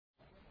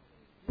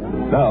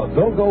Now,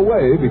 don't go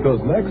away, because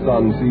next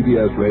on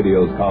CBS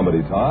Radio's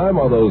Comedy Time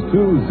are those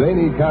two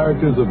zany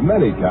characters of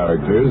many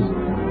characters,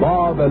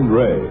 Bob and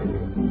Ray.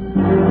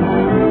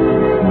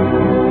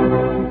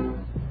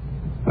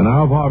 And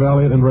now Bob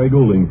Elliott and Ray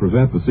Goulding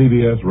present the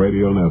CBS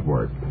Radio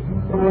Network.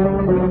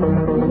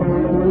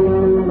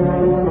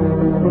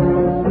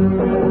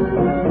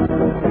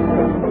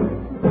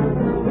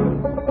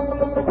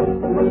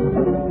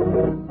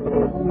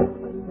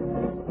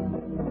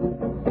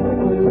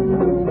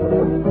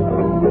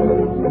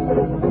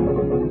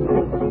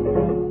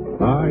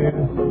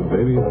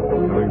 Baby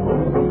coming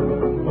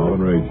home. Bob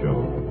and Ray Show.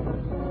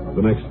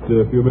 The next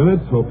few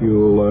minutes, hope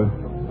you'll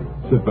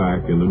sit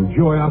back and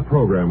enjoy our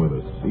program with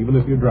us. Even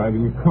if you're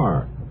driving your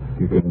car,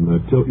 you can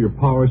tilt your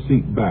power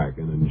seat back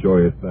and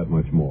enjoy it that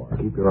much more.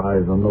 Keep your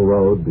eyes on the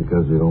road,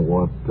 because you don't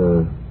want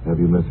to have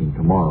you missing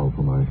tomorrow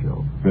from our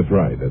show. That's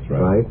right, that's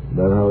right. Right?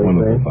 That how we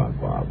Wonderful say? thought,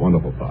 Bob.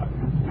 Wonderful thought.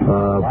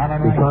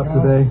 We talked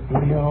today?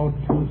 Studio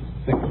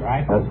 26,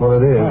 right? That's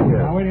what it is, Good.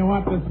 yeah. Now, where do you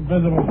want this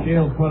invisible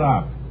shield put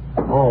up?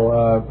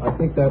 I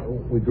think that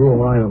we drew a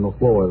line on the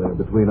floor there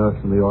between us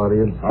and the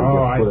audience.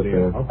 Oh, I put see. it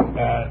there.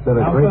 Okay.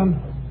 Nelson?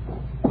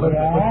 Let's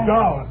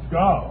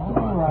go.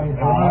 All right,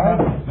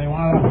 They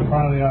want it up in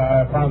front of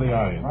the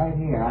audience. right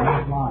here on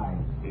this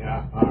line.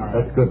 Yeah, all right.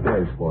 That's a good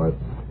place for it.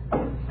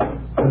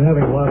 I'm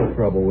having a lot of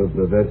trouble with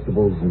the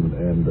vegetables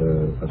and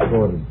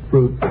assorted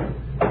fruit.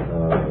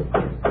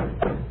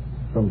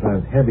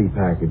 Sometimes heavy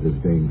packages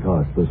being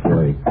tossed this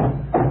way.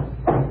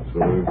 So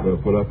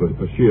we've put up a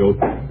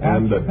shield.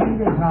 And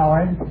Fingers,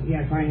 Howard.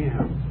 Yes, I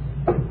am.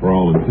 for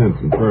all intents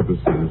and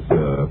purposes,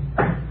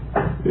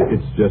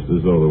 it's just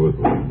as though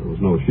there was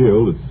no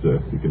shield.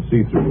 You can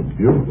see through it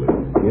beautifully.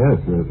 Yes,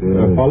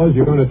 fellas,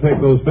 you're going to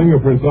take those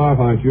fingerprints off,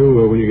 aren't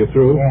you, when you get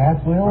through?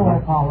 Yes,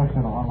 we'll polish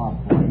it all up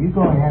for you. You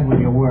go ahead with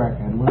your work,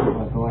 and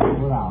we'll go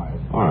ahead with ours.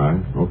 All right,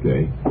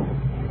 okay.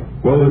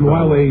 Well, then,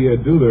 while they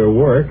do their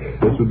work,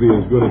 this would be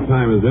as good a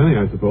time as any,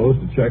 I suppose,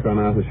 to check on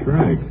Arthur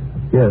Schrank.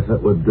 Yes,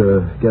 that would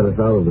get us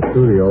out of the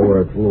studio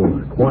where it's a little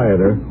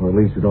quieter, or at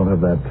least you don't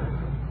have that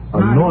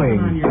annoying...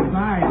 on your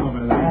side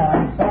over there.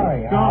 I'm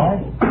sorry,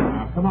 Howard. Go.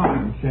 Now, come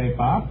on, shape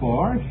up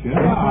or ship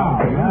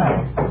out.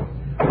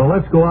 So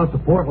let's go out to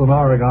Portland,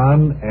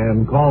 Oregon,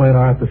 and call in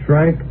Arthur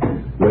Schrank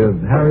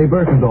with Harry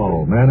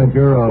Birkendahl,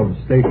 manager of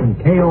station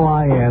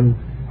KOIN,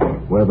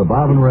 where the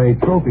Bob and Ray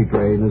Trophy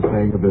Train is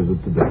paying a visit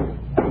today.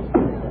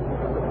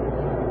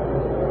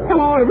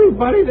 Hello,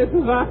 everybody. This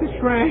is Arthur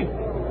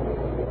Schrank.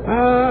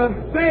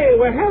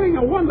 We're having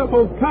a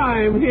wonderful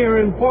time here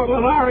in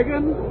Portland,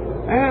 Oregon,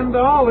 and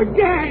all the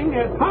gang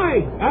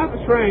hi, Arthur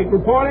Schrank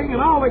reporting,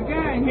 and all the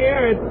gang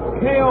here at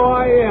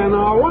KOIN,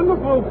 our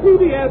wonderful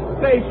CBS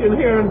station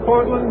here in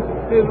Portland,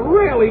 is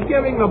really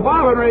giving the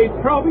Bob and Ray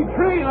Trophy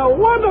Train a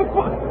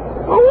wonderful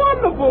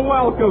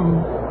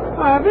welcome.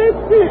 This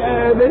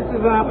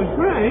is Arthur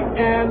Schrank,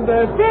 and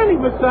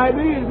standing beside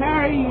me is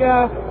Harry,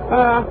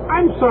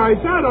 I'm sorry,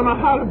 sir, I don't know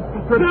how to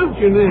pronounce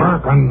your name.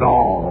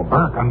 Birkendahl.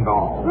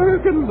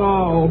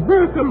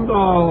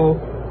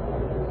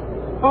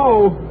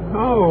 Oh.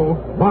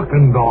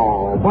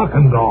 Buckendall.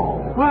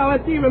 Well,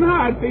 it's even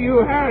hard for you,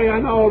 Harry, I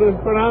know, to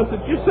pronounce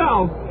it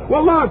yourself.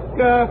 Well, look,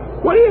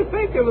 what do you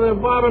think of the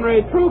Bob and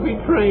Ray Trophy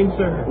Train,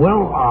 sir?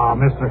 Well,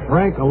 Mr.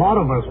 Schrank, a lot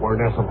of us were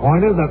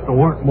disappointed that there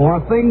weren't more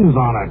things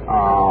on it.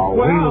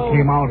 We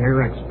came out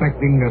here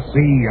expecting to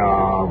see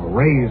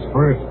Ray's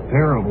first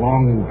pair of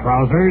long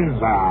trousers.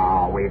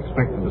 We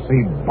expected to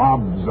see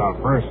Bob's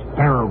first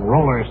pair of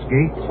roller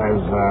skates,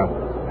 as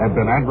had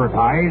been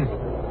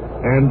advertised.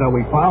 And we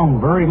found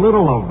very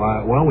little of,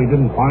 we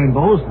didn't find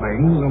those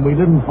things, and we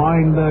didn't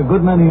find a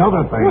good many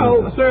other things.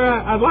 Well, sir,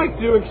 I'd like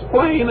to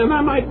explain, and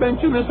I might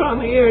mention this on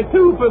the air,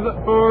 too, for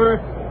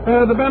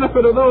the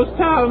benefit of those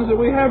towns that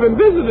we haven't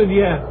visited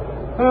yet.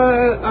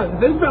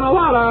 There's been a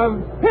lot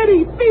of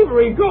petty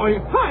thievery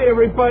going. Hi,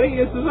 everybody,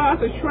 this is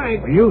Arthur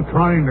Schrank. Are you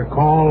trying to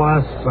call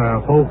us,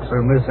 folks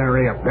in this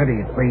area,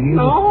 petty thieves?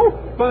 No,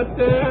 but...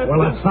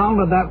 Well, it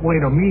sounded that way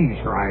to me,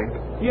 Schrank.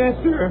 Yes,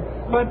 sir.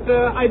 But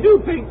I do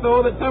think,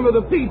 though, that some of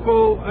the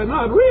people are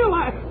not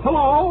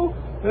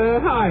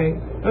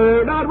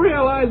not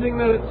realizing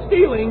that it's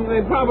stealing.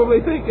 They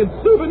probably think it's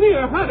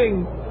souvenir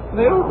hunting.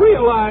 They don't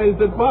realize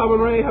that Bob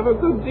and Ray have a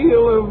good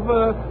deal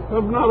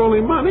of not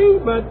only money,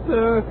 but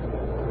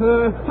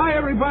hi,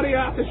 everybody,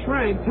 Arthur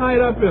Schrank, tied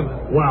up in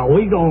it. Well,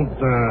 we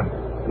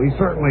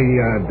certainly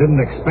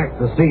didn't expect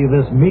to see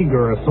this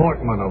meager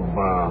assortment of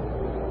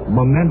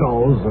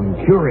mementos and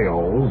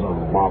curios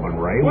of Bob and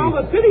Ray. Well,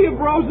 the City of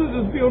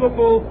Roses is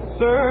beautiful,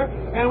 sir,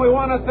 and we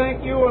want to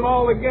thank you and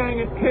all the gang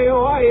at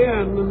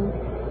KOIN. And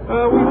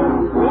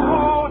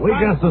we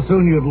just as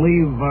soon you'd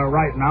leave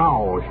right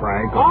now,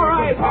 Schrank. All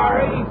right,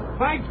 Harry.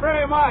 Thanks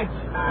very much.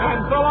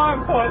 And so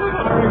long, Portland,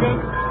 Oregon.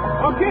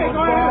 Okay,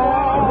 go ahead.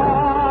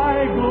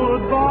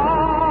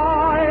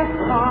 Goodbye.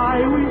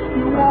 I wish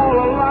you all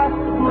a last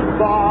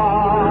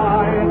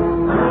goodbye.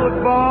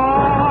 Goodbye.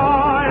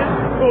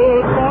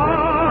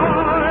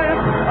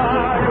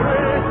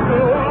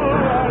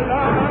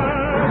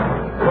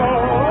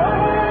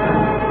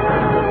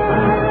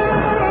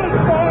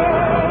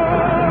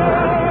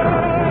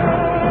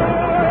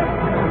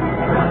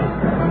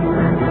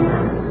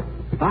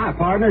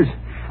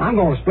 I'm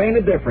going to explain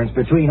the difference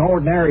between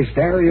ordinary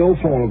stereo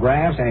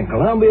phonographs and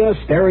Columbia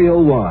Stereo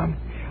 1.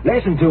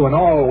 Listen to an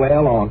oil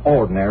well on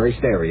ordinary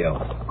stereo.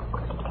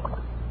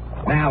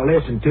 Now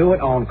listen to it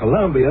on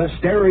Columbia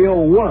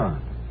Stereo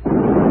 1.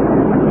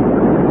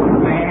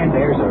 Man,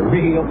 there's a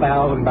real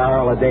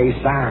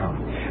 1,000-barrel-a-day sound.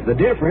 The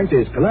difference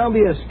is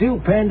Columbia's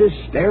stupendous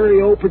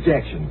stereo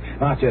projection,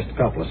 not just a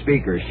couple of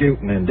speakers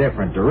shooting in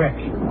different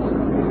directions.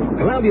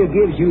 Columbia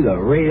gives you the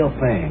real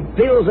thing,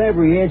 fills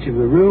every inch of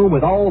the room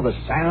with all the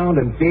sound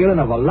and feeling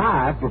of a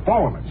live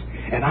performance.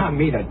 And I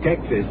mean a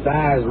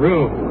Texas-sized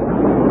room.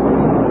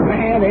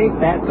 Man, ain't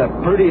that the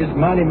prettiest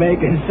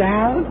money-making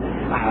sound?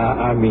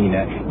 I mean,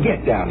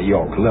 get down to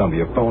your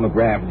Columbia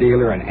phonograph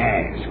dealer and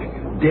ask.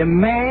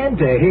 Demand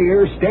to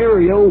hear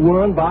Stereo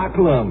 1 by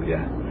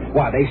Columbia.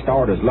 Why, they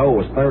start as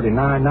low as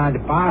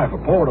 $39.95 for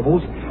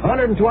portables,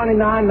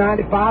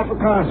 $129.95 for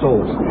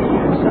consoles.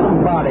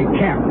 Somebody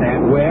count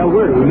that well.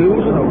 We're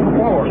losing a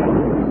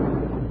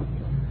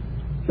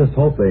fortune. Just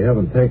hope they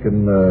haven't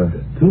taken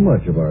too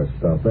much of our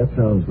stuff. That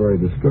sounds very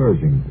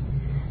discouraging.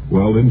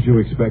 Well, didn't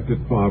you expect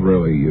it, Bob?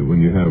 Really, when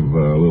you have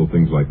little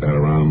things like that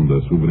around,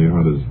 souvenir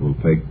hunters will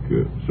take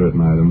certain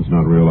items,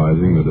 not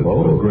realizing that it's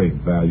of great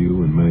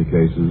value in many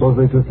cases. Suppose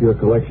they took your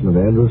collection of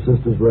Andrews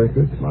Sisters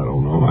records? I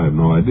don't know. I have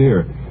no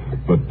idea.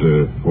 But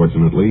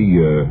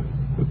fortunately,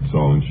 it's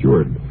all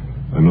insured.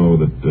 I know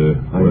that...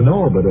 I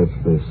know, but it's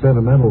the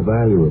sentimental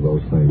value of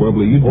those things. Well,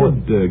 you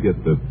did get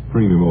the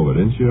premium over,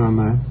 didn't you, on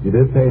that? You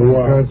did pay the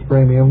insurance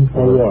premium?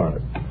 For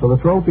what? For the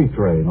trophy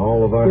train,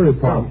 all of our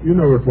stuff. You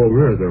never told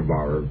me anything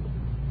about it.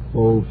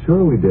 Well,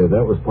 sure we did.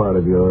 That was part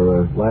of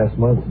your last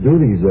month's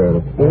duties there.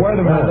 Well, wait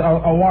a minute.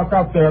 I'll walk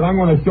up there, and I'm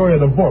going to show you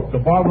the book,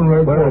 the Bob and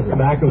Ray book. Where is it?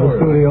 Back of the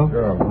studio?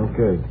 Yeah.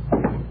 Okay.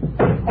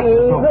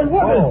 Oh, hey,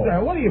 what is that?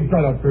 What have you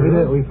got up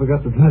there? We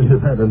forgot to tell you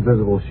that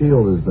invisible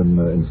shield has been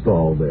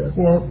installed there.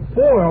 Well,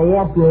 boy, I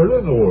walked right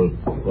into it.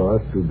 Well,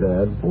 that's too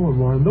bad. Oh,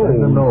 my nose.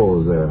 There's the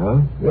nose there,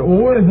 huh? Yeah, well,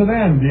 where does it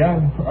end?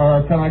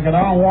 Can I get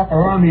out and walk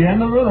around the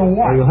end of it, or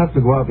what? Well, you'll have to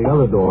go out the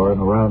other door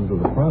and around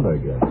to the front, I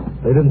guess.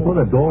 They didn't put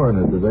a door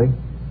in it, did they?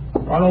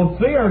 I don't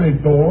see any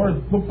door.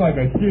 It looks like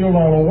a shield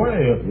all the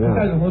way. Yeah.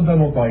 It doesn't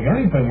look like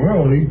anything,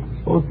 really.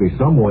 Supposed to be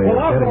some way Well, of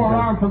I'll getting go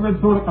around to the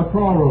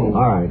control room.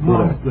 All right, do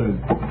that.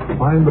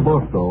 Find the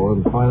book, though,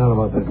 and find out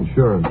about that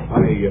insurance.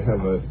 I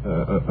have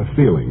a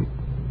feeling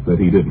that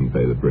he didn't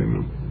pay the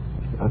premium.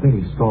 I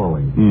think he's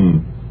stalling.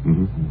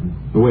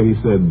 The way he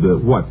said,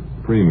 what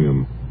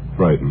premium,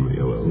 frightened me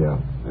a little. Yeah.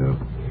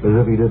 As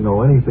if he didn't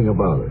know anything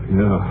about it.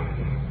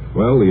 Yeah.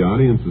 Well, the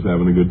audience is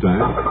having a good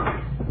time.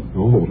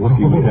 Oh,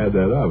 lucky we had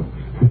that up.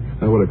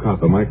 That would have caught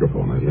the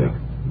microphone, I think. Yeah.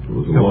 It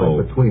was low.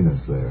 Right between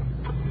us there.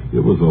 It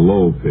was a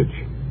low pitch.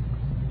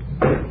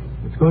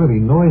 It's going to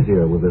be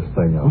noisier with this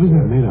thing up What is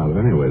there. that made out of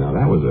anyway? Now,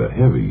 that was a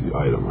heavy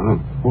item.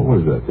 What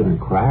was that? It didn't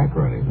crack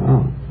or anything.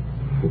 Oh.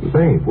 It's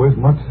safe. We're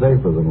much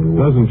safer than we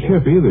were. Doesn't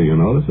chip either, you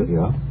notice it?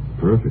 Yeah.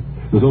 Perfect.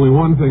 There's only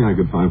one thing I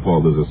could find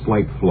fault. There's a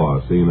slight flaw.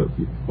 Seeing it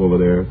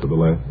over there to the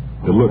left?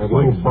 It looks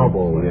like a little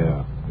bubble there.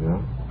 Yeah.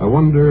 I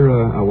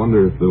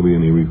wonder if there'll be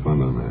any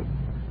refund on that.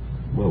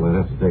 Well, they'd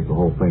have to take the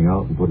whole thing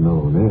out and put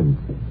another one in.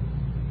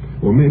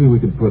 Well, maybe we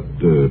could put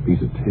a piece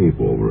of tape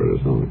over it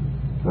or something.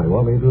 Right,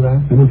 want me to do that?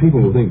 And then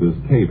people will think there's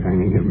tape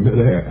hanging in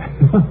midair.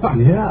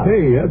 Yeah.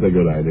 Hey, that's a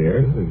good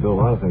idea. They do a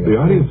lot of things. The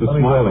audience is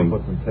smiling.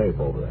 Put some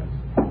tape over that.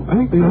 I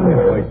think the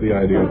audience likes the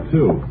idea,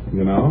 too,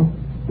 you know?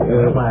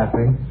 They're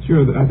laughing.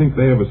 Sure, I think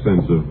they have a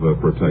sense of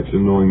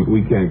protection, knowing that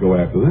we can't go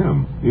after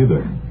them,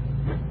 either.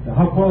 Now,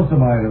 how close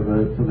am I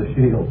to the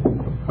shield?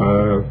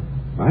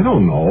 I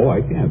don't know.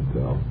 I can't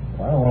tell.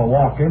 I don't want to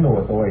walk into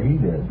it the way he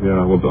did.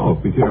 Yeah, well, don't.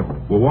 Be careful.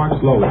 We'll walk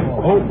slowly.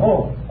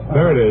 Oh,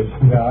 there it is.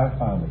 Yeah, I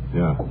found it.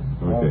 Yeah,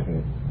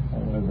 okay.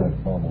 Where's that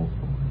bubble?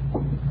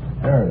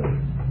 There it is.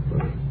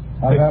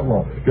 How's that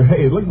look?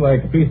 Hey, it looks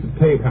like a piece of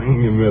tape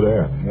hanging in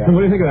midair. Yeah.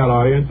 What do you think of that,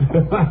 audience?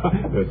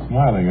 They're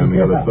smiling on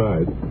the other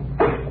side.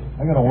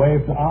 I'm going to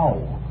wave to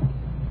Owl.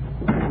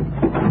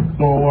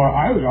 So,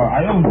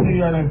 I don't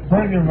see any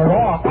premium at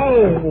all.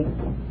 Oh,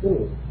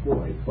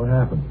 boy. What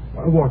happened?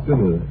 I walked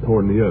into it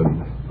toward the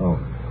end. Oh.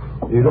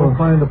 You don't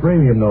find the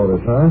premium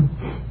notice, huh?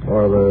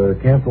 Or the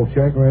canceled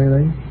check or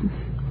anything?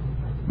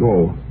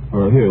 No.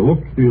 Here, look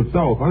for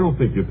yourself. I don't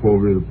think you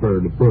told me to pay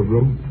the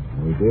premium.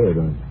 We did,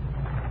 huh?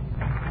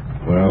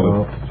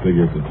 Well, let's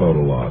figure it's a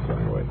total loss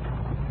anyway.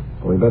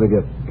 Well, we better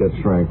get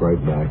Shrank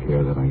right back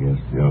here then, I guess.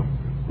 Yeah.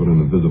 Put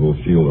an invisible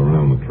shield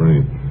around the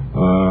train.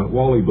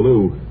 Wally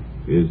Ballou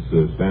is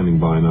standing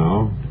by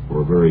now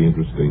for a very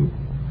interesting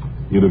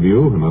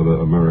interview, another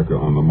America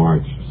on the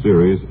March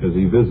series, as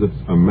he visits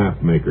a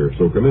map maker.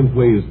 So come in,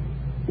 please,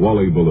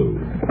 Wally Ballou.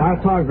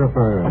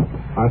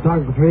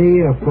 Cartography,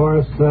 of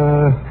course,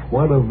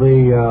 one of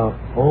the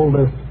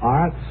oldest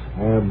arts,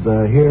 and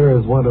here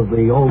is one of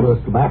the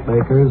oldest map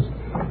makers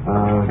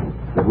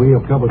that we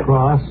have come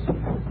across,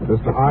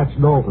 Mr. Arch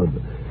Knowlton.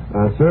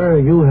 Sir,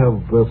 you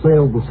have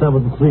sailed the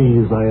seven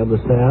seas, I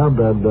understand,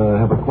 and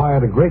have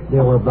acquired a great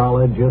deal of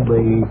knowledge in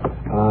the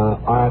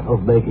art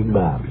of making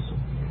maps.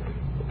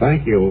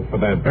 Thank you for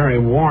that very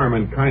warm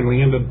and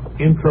kindly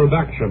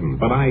introduction.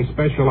 But I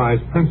specialize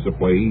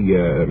principally,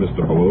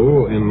 Mr.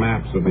 Ballou, in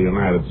maps of the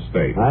United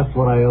States. That's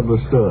what I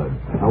understood.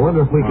 I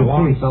wonder if we can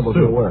see some of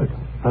your work.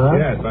 Huh?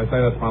 Yes, I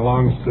say that's my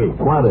long suit.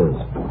 What is?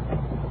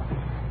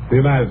 The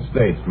United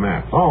States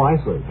maps. Oh,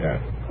 I see. Yes.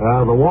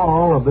 The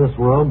wall of this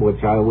room,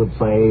 which I would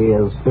say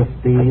is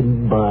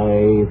 15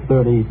 by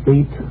 30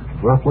 feet,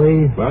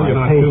 roughly. Well, you're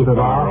not too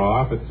far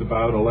off. It's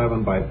about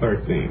 11 by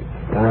 13.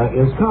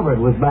 Is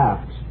covered with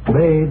maps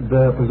made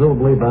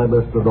presumably by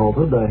Mr.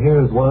 Dalton.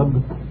 Here's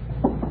one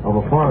of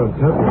a foreign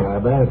country, I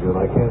imagine.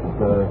 I can't...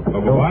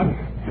 Of a what?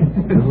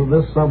 Isn't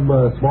this some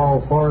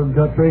small foreign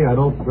country? I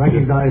don't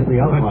recognize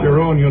the outline. That's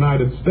your own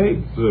United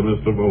States,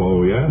 Mr.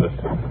 Ballou, yes.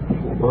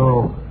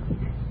 Well...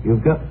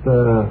 You've got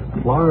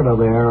Florida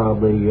there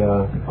on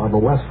the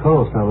west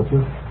coast, haven't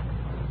you?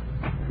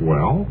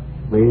 Well?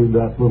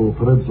 That little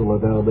peninsula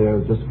down there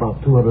is just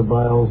about 200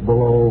 miles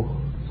below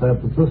San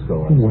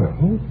Francisco.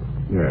 Well,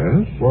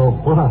 yes. Well,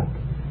 what?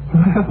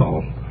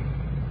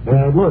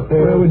 Well, look,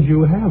 where would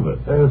you have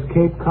it? There's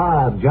Cape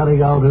Cod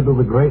jutting out into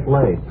the Great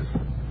Lakes.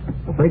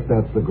 I think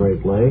that's the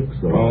Great Lakes.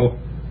 Well,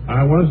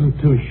 I wasn't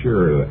too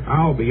sure.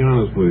 I'll be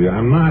honest with you.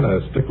 I'm not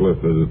a stickler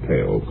for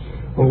details.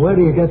 Well, where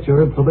do you get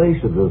your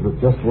information? Is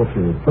it just what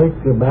you think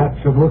the map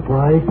should look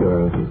like,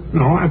 or...?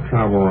 No, I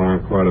travel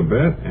around quite a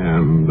bit,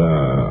 and,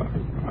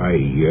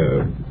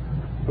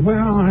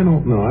 well, I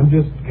don't know. I'm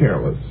just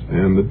careless,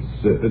 and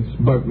it's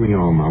bugged me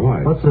all my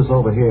life. What's this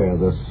over here,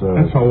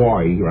 That's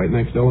Hawaii, right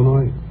next to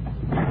Illinois.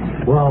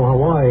 Well,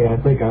 Hawaii, I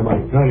think I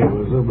might tell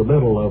you, is in the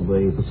middle of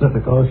the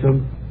Pacific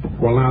Ocean.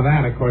 Well, now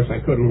that, of course, I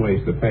couldn't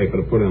waste the paper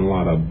to put in a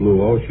lot of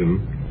blue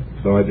ocean,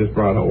 so I just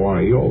brought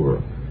Hawaii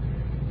over.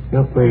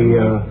 But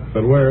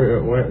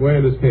where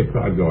does Cape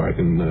Cod go? I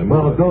can...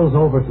 well, it goes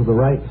over to the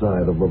right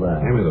side of the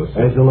map. Hand me those.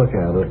 As you look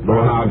at it.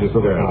 Well, I'll just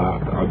tear it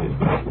out.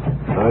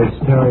 I'm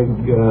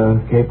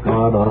tearing Cape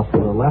Cod off to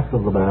the left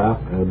of the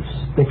map and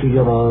sticking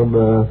it on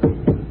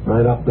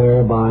right up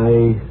there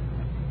by,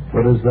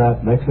 what is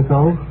that,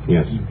 Mexico?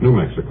 Yes, New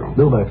Mexico.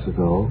 New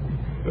Mexico.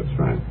 That's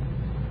right.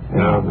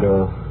 And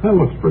that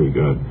looks pretty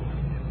good.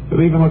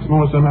 It even looks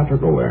more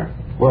symmetrical there.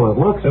 Well, it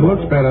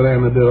looks better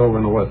than it did over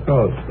on the West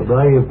Coast. But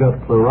now you've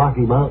got the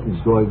Rocky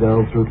Mountains going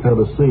down through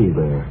Tennessee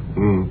there.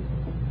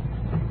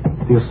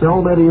 Do you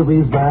sell many of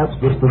these maps,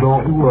 Mr.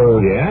 Dalton?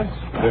 Yes.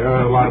 There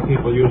are a lot of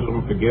people use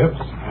them for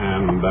gifts,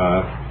 and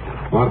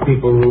a lot of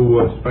people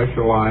who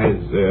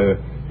specialize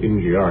in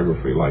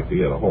geography like to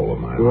get a hold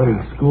of mine. Do any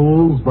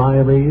schools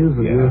buy these?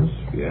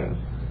 Yes.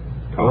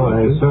 Well,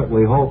 I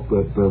certainly hope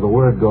that the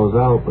word goes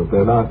out that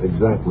they're not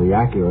exactly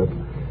accurate.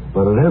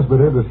 But it has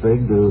been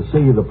interesting to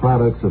see the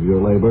products of your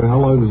labor. How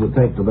long does it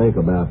take to make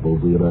a map of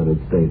the United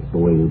States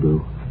the way you do?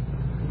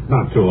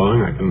 Not too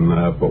long. I can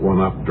put one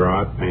up,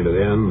 draw it, paint it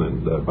in,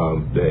 and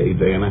about a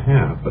day and a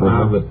half. But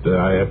now that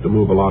I have to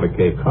move a lot of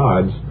Cape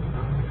Cods,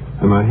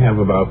 and I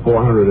have about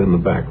 400 in the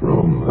back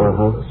room.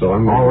 So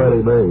I'm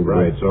already made.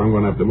 Right, so I'm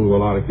going to have to move a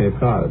lot of Cape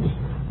Cods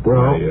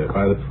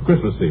by the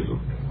Christmas season.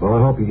 Well,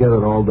 I hope you get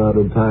it all done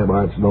in time,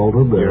 Arch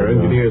Knowlton. Your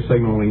engineer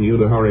signaling you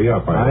to hurry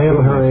up. I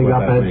am hurrying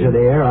up,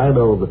 engineer. I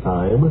know the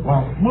time.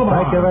 Well,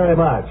 Thank you very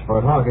much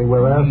for talking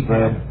with us.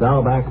 And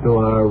now back to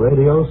our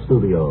radio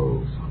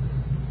studios.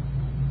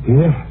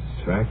 Yes,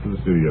 back to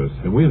the studios.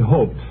 And we'd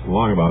hoped,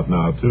 long about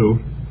now,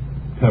 too,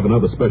 to have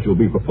another special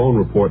beeper phone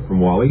report from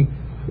Wally.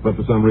 But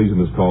for some reason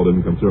his call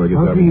didn't come through. I guess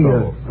having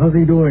trouble. How's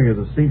he doing as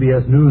a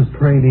CBS News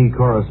trainee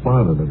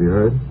correspondent? Have you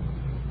heard?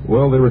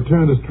 Well, they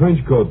returned his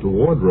trench coat to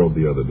wardrobe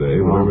the other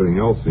day, but everything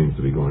else seems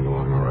to be going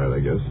along all right,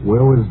 I guess.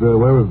 Where was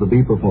the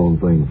beeper phone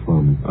thing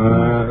from?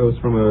 It was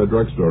from a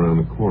drugstore around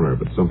the corner,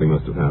 but something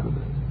must have happened.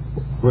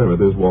 Wait a minute,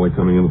 there's Wally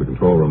coming into the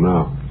control room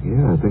now.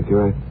 Yeah, I think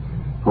you're right.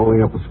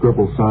 Holding up a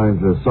scribbled sign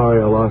says,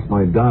 "Sorry, I lost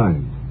my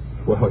dime."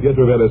 Well, you had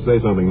to say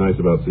something nice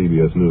about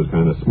CBS News,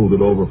 kind of smooth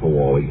it over for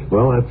Wally.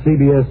 Well, that's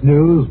CBS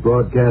News,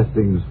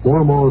 broadcasting's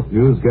foremost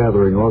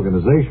news-gathering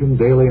organization,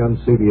 daily on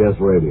CBS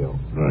Radio.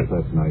 Right.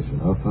 That's nice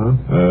enough, huh?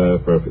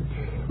 Perfect.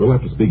 We'll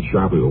have to speak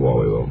sharply to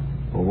Wally, though.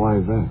 Well, why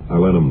is that? I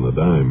lent him the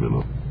dime, you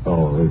know.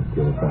 Oh, let's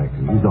get it back.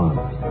 He's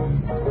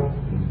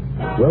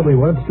honest. Wesley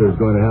Webster's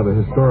going to have a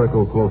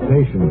historical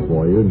quotation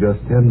for you in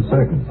just 10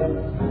 seconds.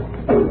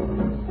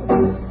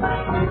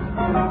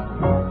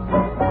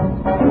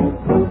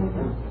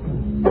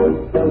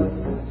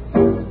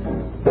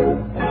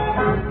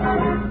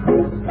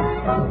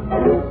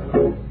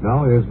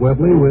 Now here's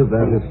Webley with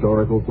that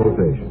historical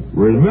quotation.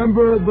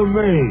 Remember the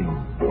Maine,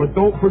 but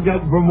don't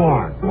forget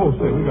Vermont. Oh,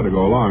 say, we got to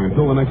go along.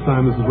 Until the next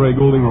time, this is Ray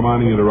Goulding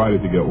reminding you to write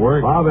it to get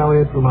work. Bob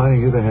Elliott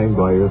reminding you to hang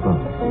by your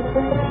thumb.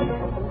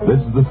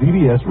 This is the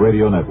CBS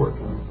Radio Network.